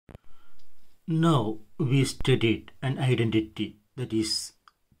Now we studied an identity, that is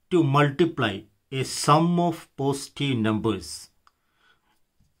to multiply a sum of positive numbers.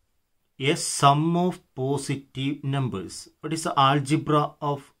 A sum of positive numbers. What is the algebra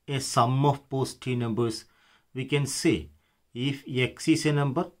of a sum of positive numbers? We can say if x is a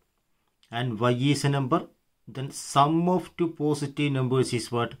number and y is a number, then sum of two positive numbers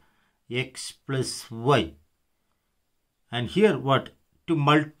is what? X plus y. And here what? To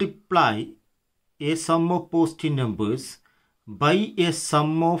multiply a sum of positive numbers by a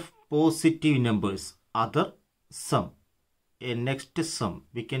sum of positive numbers, other sum, a next sum,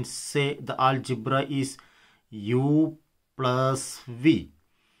 we can say the algebra is u plus v.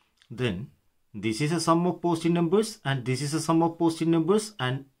 Then this is a sum of positive numbers and this is a sum of positive numbers,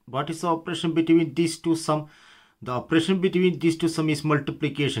 and what is the operation between these two sum? The operation between these two sum is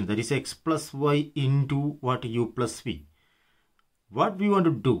multiplication, that is x plus y into what? U plus v. What we want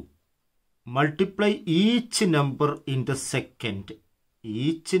to do? Multiply each number in the second, by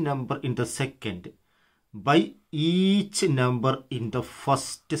each number in the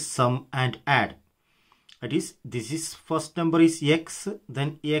first sum and add. That is, this is first number is x,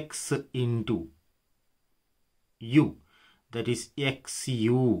 then x into u, that is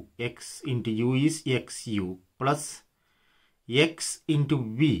xu, x into u is xu, plus x into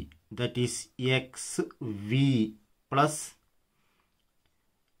v, that is xv, plus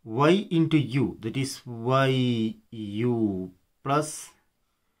y into u, that is yu, plus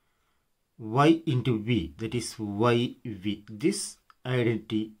y into v, that is yv. This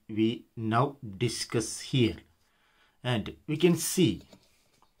identity we now discuss here, and we can see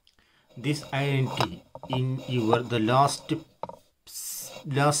this identity in your the last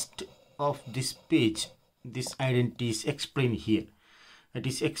of this page. This identity is explained here. That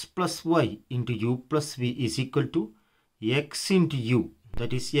is x plus y into u plus v is equal to x into u,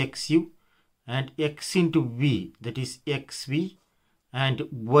 that is xu, and x into v, that is xv, and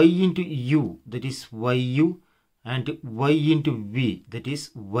y into u, that is yu, and y into v, that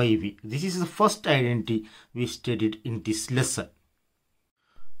is yv. This is the first identity we studied in this lesson.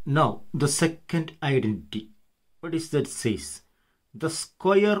 Now the second identity, what is that says? The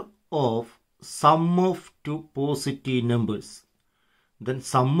square of sum of two positive numbers. Then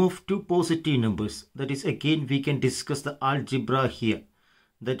sum of two positive numbers, that is again we can discuss the algebra here.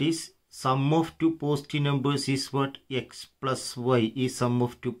 That is, sum of two positive numbers is what? X plus y is sum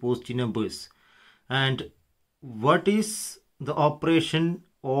of two positive numbers. And what is the operation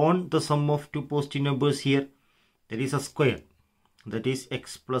on the sum of two positive numbers here? There is a square, that is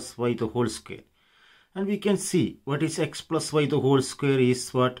x plus y the whole square. And we can see what is x plus y the whole square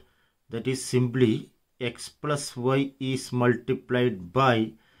is what? That is simply x plus y is multiplied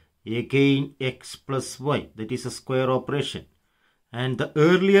by again x plus y, that is a square operation. And the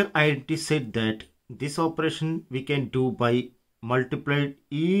earlier identity said that this operation we can do by multiplying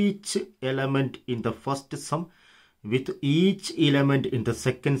each element in the first sum with each element in the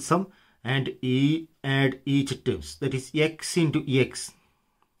second sum and add each terms. That is x into x.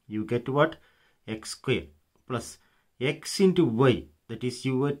 You get what? X square, plus x into y, that is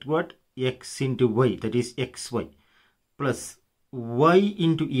you get what? X into y, that is xy, plus y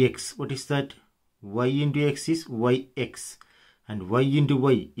into x. What is that? Y into x is yx. And y into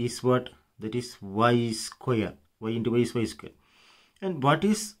y is what? That is y square. Y into y is y square. And what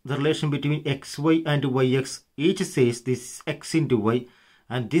is the relation between xy and yx? Each says this is x into y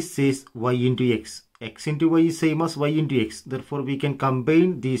and this says y into x. X into y is same as y into x. Therefore, we can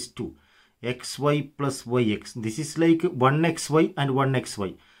combine these two. Xy plus yx. This is like 1xy and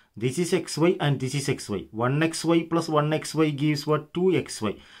 1xy. This is xy and this is xy. 1xy plus 1xy gives what?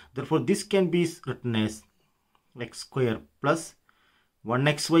 2xy. Therefore, this can be written as x square plus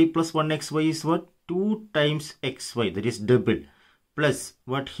 1xy plus 1xy is what? 2 times xy, that is double, plus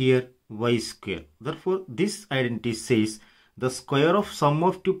what here? Y square. Therefore, this identity says the square of sum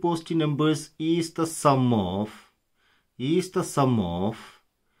of two positive numbers is the sum of the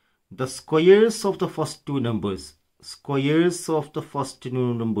squares of the first two numbers. Squares of the first two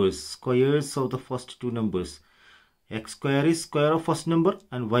numbers. X square is square of first number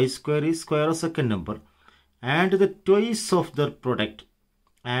and y square is square of second number, and the twice of their product.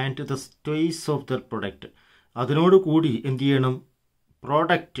 അതിനോട് കൂടി എന്ത് ചെയ്യണം?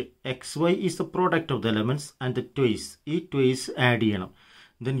 Product xy is the product of the elements and the twice. ഈ twice add ചെയ്യണം.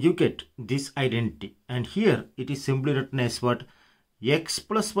 Then you get this identity. And here it is simply written as what? X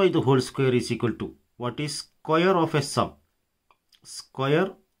plus y the whole square is equal to what is square of a sum? Square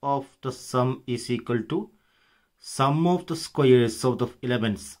of the sum is equal to sum of the squares of the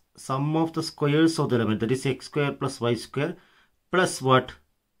elements. Sum of the squares of the element, that is x square plus y square plus what?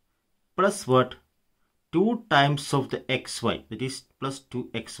 plus what? 2 times of the xy, that is plus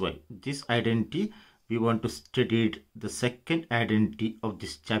 2xy. This identity we want to study the second identity of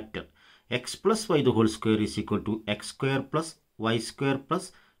this chapter. X plus y the whole square is equal to x square plus y square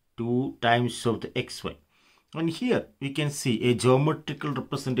plus 2 times of the xy. And here we can see a geometrical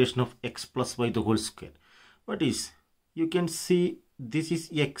representation of x plus y the whole square. What is? You can see this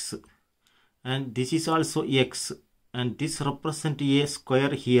is x and this is also x, and this represents a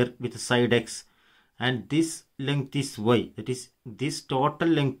square here with side x, and this length is y, that is this total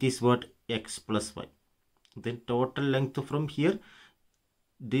length is what? X plus y. Then total length from here,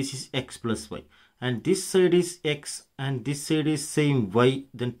 this is x plus y, and this side is x and this side is same y.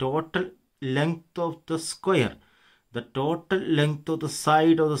 Then total length of the square, the total length of the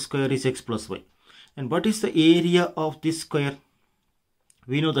side of the square is x plus y. And what is the area of this square?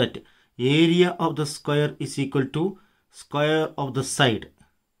 We know that area of the square is equal to square of the side.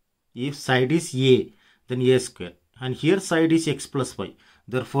 If side is a, then a square, and here side is x plus y.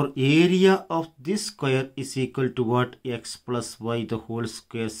 Therefore, area of this square is equal to what? X plus y the whole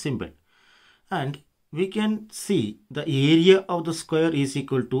square symbol. And we can see the area of the square is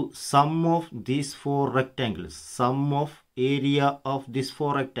equal to sum of these 4 rectangles. Sum of area of this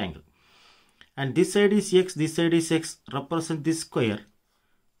 4 rectangles. And this side is x, this side is x. Represent this square.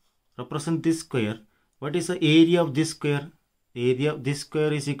 Represent this square. What is the area of this square? Area of this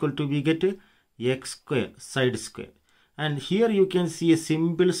square is equal to, we get x square, side square. And here you can see a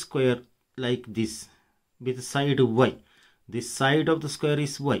simple square like this with side y. This side of the square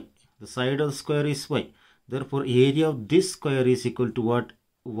is y. The side of the square is y. Therefore, area of this square is equal to what?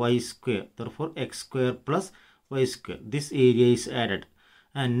 Y square. Therefore, x square plus y square. This area is added.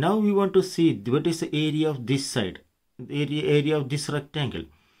 And now we want to see what is the area of this side. Area of this rectangle.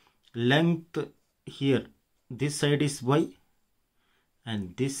 Length here. This side is y.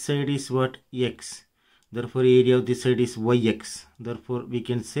 And this side is what? X. Therefore, area of this side is yx. Therefore, we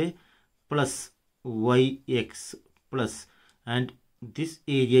can say plus yx plus, and this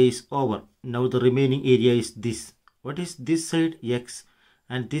area is over. Now the remaining area is this. What is this side? X,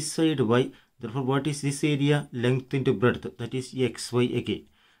 and this side y. Therefore, what is this area? Length into breadth, that is xy again.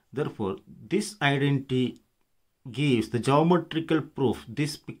 Therefore, this identity gives the geometrical proof.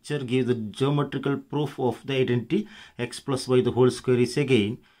 This picture gives the geometrical proof of the identity x plus y the whole square is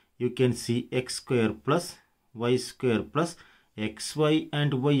again, you can see x square plus y square plus xy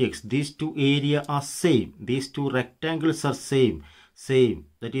and yx. These two areas are same. These two rectangles are same.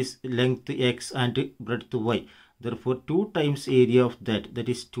 That is length x and breadth y. Therefore, 2 times area of that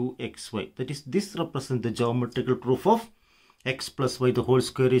is 2xy. That is, this represents the geometrical proof of x plus y the whole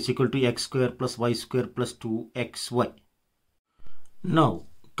square is equal to x square plus y square plus 2xy. Now,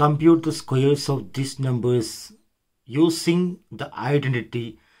 compute the squares of these numbers using the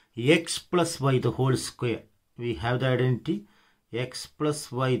identity x plus y the whole square. We have the identity x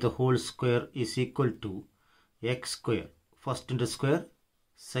plus y the whole square is equal to x square. First into square,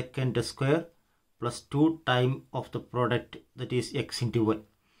 second square, plus 2 times of the product, that is x into y.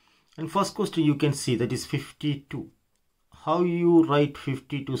 And first question you can see, that is 52. How you write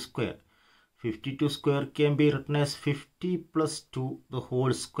 52 square? 52 square can be written as 50 plus 2 the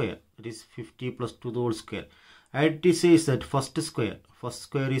whole square. That is 50 plus 2 the whole square. Identity says that first square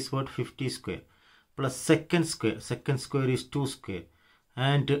is what? 50 square. Plus second square is 2 square.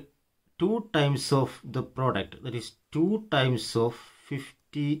 And 2 times of the product, that is 2 times of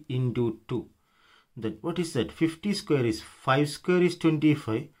 50 into 2. Then what is that? 50 square is 5 square is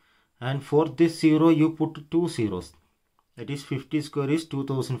 25. And for this 0 you put 2 zeros. That is 50 square is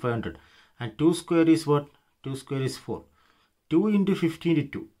 2500. And 2 square is what? 2 square is 4. 2 into 50 into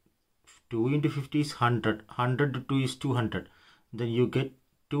 2. 2 into 50 is 100. 100 to 2 is 200. Then you get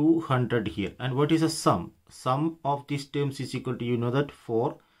 200 here. And what is the sum? Sum of these terms is equal to, you know that,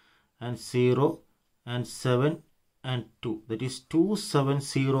 4 and 0 and 7 and 2. That is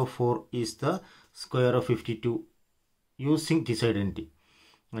 2704 is the square of 52 using this identity.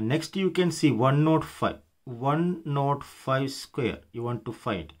 And next you can see 105. 105 square you want to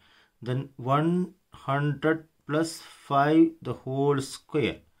find. Then 100 plus 5 the whole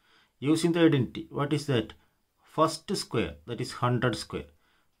square. Using the identity, what is that? First square, that is 100 square,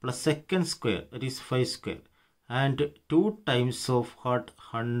 plus second square, that is 5 square, and 2 times of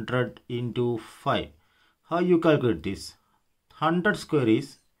 100 into 5. How you calculate this? 100 square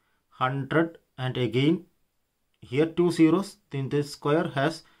is 100, and again here 2 zeros, then this square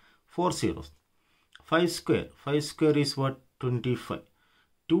has 4 zeros. 5 square is what? 25.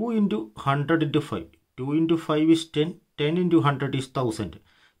 2 into 100 into 5. 2 into 5 is 10. 10 into 100 is 1000.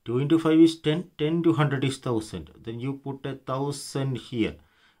 2 into 5 is 10. 10 into 100 is 1000. Then you put 1000 here.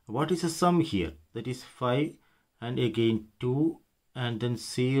 What is the sum here? That is 5 and again 2 and then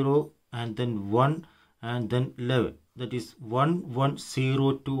 0 and then 1 and then 11. That is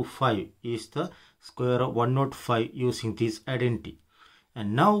 11025 is the square of 105 using this identity.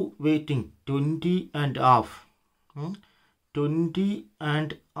 And now waiting 20 and half. 20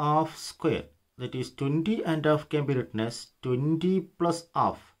 and half square. That is 20 and half can be written as 20 plus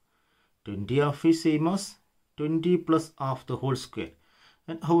half. 20 half is same as 20 plus half the whole square.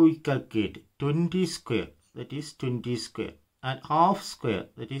 And how we calculate 20 square, that is 20 square, and half square,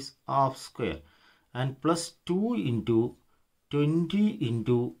 that is half square, and plus 2 into 20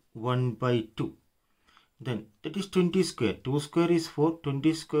 into 1 by 2. Then that is 20 square. 2 square is 4.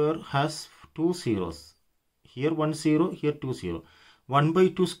 20 square has 2 zeros. Here 1 0, here 2 0. 1 by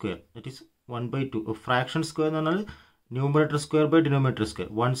 2 square, that is 1 by 2. A fraction square is numerator square by denominator square.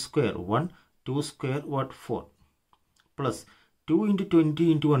 1 square 1, 2 square what 4. Plus 2 into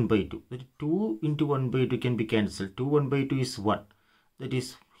 20 into 1 by 2. That is 2 into 1 by 2 can be cancelled. 2 1 by 2 is 1. That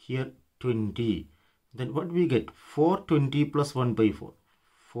is here 20. Then what we get? 420 plus 1 by 4.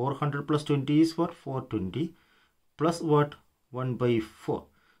 400 plus 20 is what? 420 plus what? 1 by 4.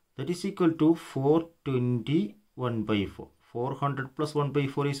 That is equal to 420 1 by 4. 400 plus 1 by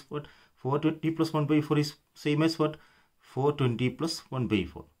 4 is what? 420 plus 1 by 4 is same as what? 420 plus 1 by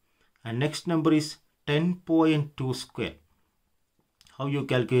 4. And next number is 10.2 square. How you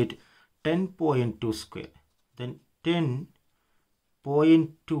calculate 10.2 square? Then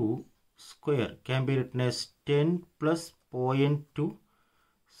 10.2 square can be written as 10 plus 0.2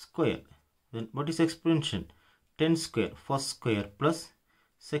 square. Then what is expansion? 10 square first square plus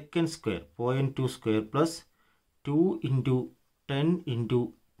second square 0.2 square plus 2 into 10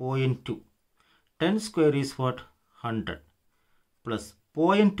 into 0.2. 10 square is what? 100 plus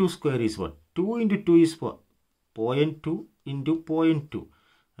 0.2 square is what? 2 into 2 is what? 0.2 into 0.2.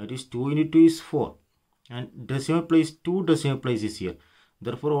 That is 2 into 2 is 4. And decimal place, 2 decimal places here.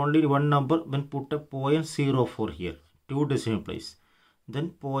 Therefore only one number, then put a 0.04 here. 2 decimal place.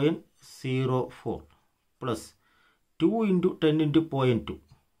 Then 0.04 plus 2 into 10 into 0.2.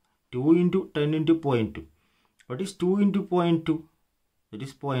 2 into 10 into 0.2. What is 2 into 0.2? That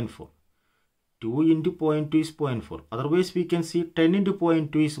is 0.4. 2 into 0.2 is 0.4. Otherwise we can see 10 into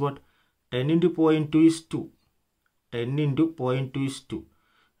 0.2 is what? 10 into 0.2 is 2. 10 into 0.2 is 2.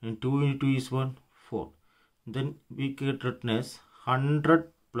 And 2 into 2 is 1, 4. Then we get written as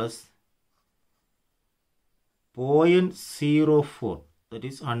 100 plus 0.04. That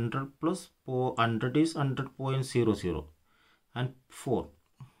is 100 plus 100 is 100.00. And 4.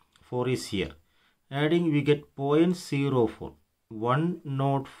 4 is here. Adding we get 0.04.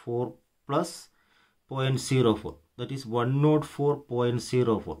 104 plus 0.04. That is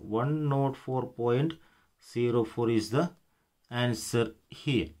 104.04. 104.04 is the answer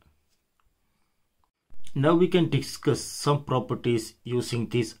here. Now we can discuss some properties using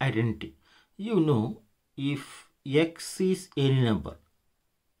this identity. You know, if x is any number,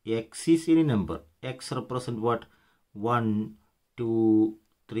 x is any number, x represent what? 1, 2,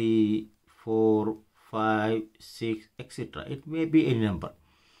 3, 4, 5, 6, etc. It may be any number.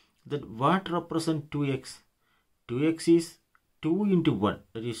 Then what represent 2x? 2x is 2 into 1,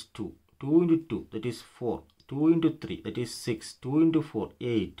 that is 2. 2 into 2, that is 4. 2 into 3, that is 6. 2 into 4,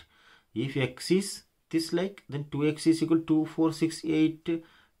 8. If x is this like, then 2x is equal to 2, 4, 6, 8,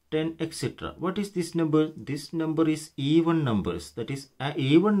 10, etc. What is this number? This number is even numbers. That is, an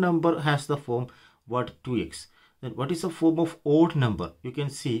even number has the form what? 2x. Then what is the form of odd number? You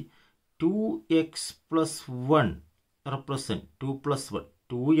can see 2x plus 1 represent 2 plus 1.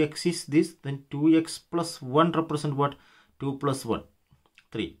 2x is this, then 2x plus 1 represent what? 2 plus 1,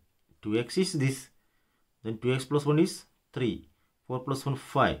 3. 2x is this, then 2x plus 1 is 3. 4 plus 1,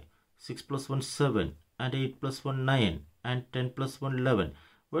 5. 6 plus 1, 7. And 8 plus 1, 9. And 10 plus 1, 11.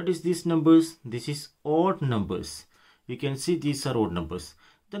 What is these numbers? This is odd numbers. We can see these are odd numbers.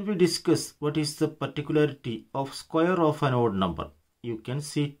 Then we discuss what is the particularity of square of an odd number. You can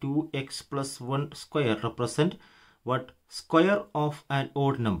see 2x plus 1 square represent what? Square of an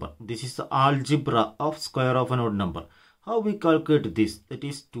odd number. This is the algebra of square of an odd number. How we calculate this? That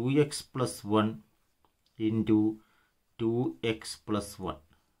is 2x plus 1 into 2x plus 1.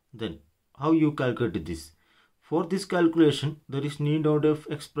 Then how you calculate this? For this calculation, there is need of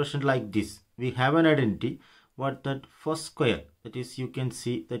expression like this. We have an identity. What? That first square, that is you can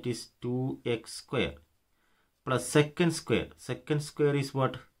see that is 2x square plus second square. Second square is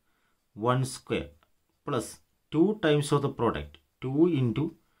what? 1 square plus 2 times of the product. 2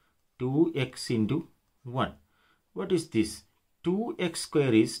 into 2x into 1. What is this? 2x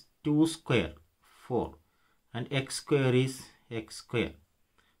square is 2 square, 4. And x square is x square.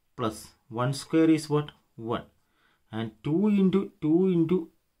 plus 1 square is what? 1. And 2 into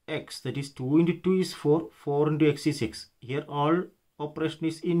x, that is 2 into 2 is 4, 4 into x is x. Here all operation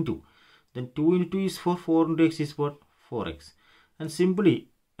is into. Then 2 into 2 is 4, 4 into x is what? 4x. And simply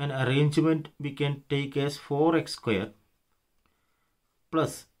an arrangement we can take as 4x square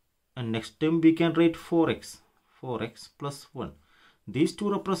plus, and next term we can write 4x plus 1. These two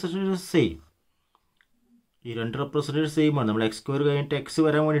representations are same. ഈ രണ്ട് representations same ആണ്. നമ്മൾ x square കഴിഞ്ഞിട്ട് x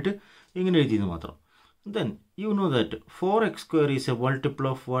വരാൻ വേണ്ടിയിട്ട് ഇങ്ങനെ എഴുതിയെന്ന് മാത്രം. Then you know that 4x square is a multiple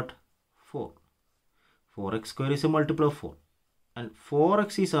of what? 4. 4x square is a multiple of 4. And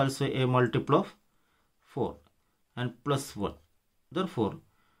 4x is also a multiple of 4 and plus 1. Therefore,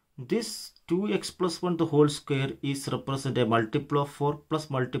 this 2x plus 1 the whole square is represent a multiple of 4 plus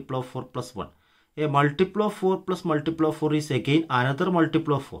multiple of 4 plus 1. A multiple of 4 plus multiple of 4 is again another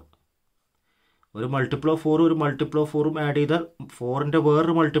multiple of 4. ഒരു multiple of 4 ഒരു multiple of 4 add ചെയ്താൽ 4ന്റെ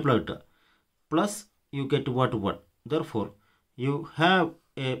വേറൊരു multiple കിട്ടുക. Plus you get what? 1. Therefore, you have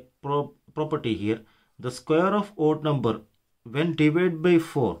a property here. The square of odd number when divided by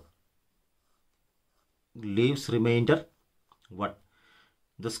 4 leaves remainder 1.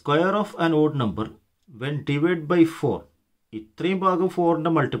 The square of an odd number when divided by 4, ഇത്രയും ഭാഗം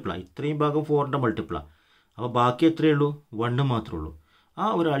 4ന്റെ multiply, ഇത്രയും ഭാഗം 4ന്റെ multiply, അപ്പോൾ ബാക്കി എത്രയേ ഉള്ളൂ? 1 മാത്രമേ ഉള്ളൂ. ആ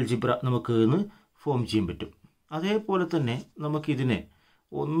ഒരു ആൾജിബ്ര നമുക്ക് ഇന്ന് ഫോം ചെയ്യാൻ പറ്റും. അതേപോലെ തന്നെ നമുക്കിതിനെ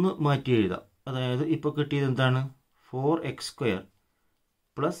ഒന്ന് മാറ്റി എഴുതാം. അതായത് ഇപ്പോൾ കിട്ടിയത് എന്താണ്? 4x square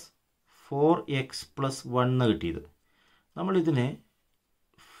plus 4x plus 1 കിട്ടിയത്. നമ്മളിതിനെ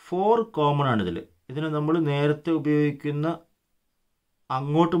 4 കോമൺ ആണ് ഇതിൽ. ഇതിനെ നമ്മൾ നേരത്തെ ഉപയോഗിക്കുന്ന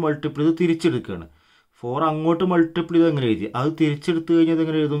അങ്ങോട്ട് മൾട്ടിപ്പിൾ ഇത് തിരിച്ചെടുക്കുകയാണ്. 4 അങ്ങോട്ട് മൾട്ടിപ്പിൾ ചെയ്ത് എങ്ങനെ എഴുതി? അത് തിരിച്ചെടുത്ത് കഴിഞ്ഞാൽ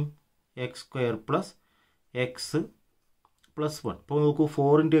എങ്ങനെ എഴുതും? X square plus X plus 1. അപ്പോൾ നോക്കൂ,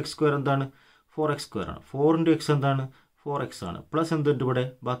 4 ഇൻറ്റു എക്സ് സ്ക്വയർ എന്താണ്? 4x സ്ക്വയർ ആണ്. 4 ഇൻറ്റു എക്സ് എന്താണ്? 4x ആണ്. പ്ലസ് എന്തുണ്ട് ഇവിടെ?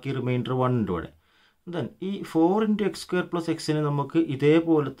 ബാക്കി റിമൈൻഡർ 1 ഉണ്ട് ഇവിടെ. ദെൻ ഈ 4 ഇൻറ്റു എക്സ് സ്ക്വയർ പ്ലസ് എക്സിന് നമുക്ക്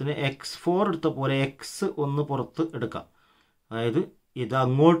ഇതേപോലെ തന്നെ x4 എടുത്ത പോലെ എക്സ് ഒന്ന് പുറത്ത് എടുക്കാം. അതായത് ഇത്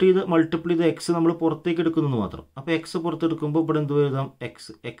അങ്ങോട്ട് ചെയ്ത് മൾട്ടിപ്പിൾ ചെയ്ത് എക്സ് നമ്മൾ പുറത്തേക്ക് എടുക്കുന്നു മാത്രം. അപ്പോൾ എക്സ് പുറത്തെടുക്കുമ്പോൾ ഇവിടെ എന്ത് എഴുതാം?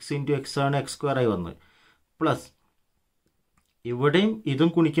 എക്സ് ഇൻറ്റു എക്സ് ആണ് എക്സ് സ്ക്വയർ ആയി വന്നത്. പ്ലസ് ഇവിടെയും ഇതും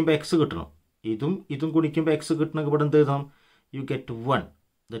കുണിക്കുമ്പോൾ എക്സ് കിട്ടണം. ഇതും കുണിക്കുമ്പോൾ എക്സ് കിട്ടണമെങ്കിൽ ഇവിടെ എന്ത് എഴുതാം? You get 1,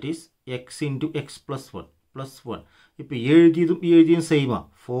 that is X into X plus 1 plus 1. ഇപ്പോൾ എഴുതിയതും സെയിമാണ്.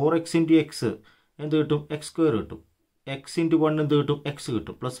 4x ഇൻറ്റു എക്സ് എന്ത് കിട്ടും? എക്സ് സ്ക്വയർ കിട്ടും. എക്സ് ഇൻറ്റു 1 എന്ത് കിട്ടും? എക്സ്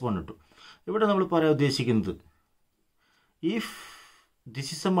കിട്ടും. പ്ലസ് 1 കിട്ടും. ഇവിടെ നമ്മൾ പറയാൻ ഉദ്ദേശിക്കുന്നത് if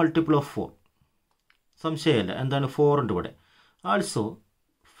this is A multiple of 4, സംശയമല്ല എന്താണ്? 4 ഉണ്ട് ഇവിടെ. ആൾസോ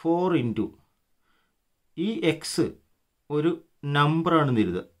 4 ഇൻറ്റു ഈ എക്സ് ഒരു നമ്പറാണെന്ന്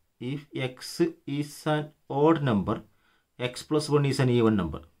എഴുതുക. If X is an odd number, X plus 1 is an even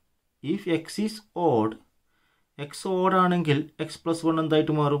number. If X is odd, X odd ആണെങ്കിൽ എക്സ് പ്ലസ് 1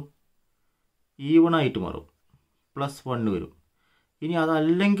 എന്തായിട്ട് മാറും? ഈവൺ ആയിട്ട് മാറും. പ്ലസ് 1 വരും. ഇനി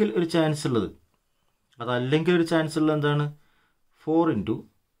അതല്ലെങ്കിൽ ഒരു ചാൻസ് ഉള്ളത് എന്താണ്? 4 ഇൻറ്റു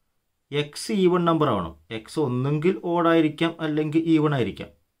എക്സ് ഈവൺ നമ്പർ ആവണം. എക്സ് ഒന്നെങ്കിൽ ഓഡായിരിക്കാം അല്ലെങ്കിൽ ഈവൺ ആയിരിക്കാം.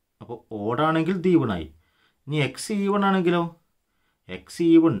 അപ്പോൾ ഓഡാണെങ്കിൽ ഇത് ഈവണായി. ഇനി എക്സ് ഈവൺ ആണെങ്കിലോ? എക്സ്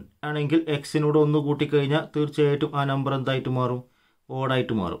ഈവൺ ആണെങ്കിൽ എക്സിനോട് 1 കൂട്ടിക്കഴിഞ്ഞാൽ തീർച്ചയായിട്ടും ആ നമ്പർ എന്തായിട്ട് മാറും?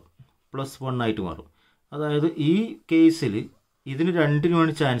 ഓഡായിട്ട് മാറും. പ്ലസ് 1 ആയിട്ട് മാറും. അതായത് ഈ കേസിൽ ഇതിന്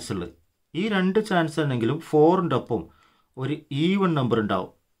രണ്ടിനുമാണ് ചാൻസ് ഉള്ളത്. ഈ രണ്ട് ചാൻസ് ആണെങ്കിലും 4ൻ്റെ ഒപ്പം ഒരു ഈവൺ നമ്പർ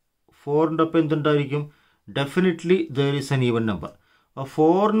ഉണ്ടാവും. 4ൻ്റെ ഒപ്പം എന്തുണ്ടായിരിക്കും? Definitely there is an even number. അപ്പോൾ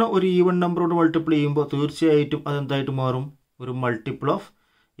 4നെ ഒരു ഈവൻ നമ്പറോട് മൾട്ടിപ്പിൾ ചെയ്യുമ്പോൾ തീർച്ചയായിട്ടും അതെന്തായിട്ട് മാറും? ഒരു മൾട്ടിപ്പിൾ ഓഫ്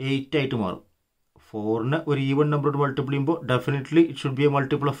 8 ആയിട്ട് മാറും. 4നെ ഒരു ഈവൻ നമ്പറോട് മൾട്ടിപ്പിൾ ചെയ്യുമ്പോൾ definitely it should be A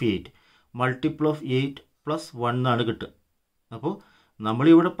multiple of 8. Multiple of 8 plus 1 ആണ് കിട്ടുക. അപ്പോൾ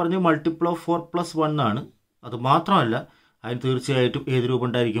നമ്മളിവിടെ പറഞ്ഞ മൾട്ടിപ്പിൾ ഓഫ് 4 പ്ലസ് 1 ആണ്. അത് മാത്രമല്ല അതിന് തീർച്ചയായിട്ടും ഏത് രൂപം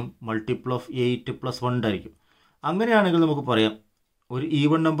ഉണ്ടായിരിക്കും? മൾട്ടിപ്പിൾ ഓഫ് 8 പ്ലസ് 1 ഉണ്ടായിരിക്കും. അങ്ങനെയാണെങ്കിൽ നമുക്ക് പറയാം ഒരു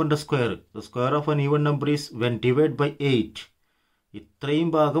ഈവൻ നമ്പറിൻ്റെ square, the square of an even number is when divide by 8. ഇത്രയും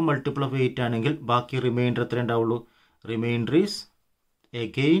ഭാഗം മൾട്ടിപ്പിൾ ഓഫ് 8 ആണെങ്കിൽ ബാക്കി റിമൈൻഡർ എത്ര ഉണ്ടാവുള്ളൂ? Reminder is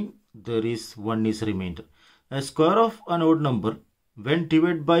again there is 1 is reminder. Square of an odd number when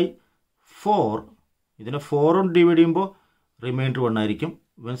divide by 4, ഇതിനെ 4 കൊണ്ട് ഡിവൈഡ് ചെയ്യുമ്പോൾ റിമൈൻഡർ 1 ആയിരിക്കും.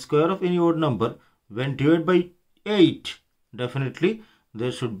 When square of any odd number when divide by 8, definitely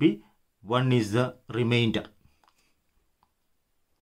there should be 1 is the remainder.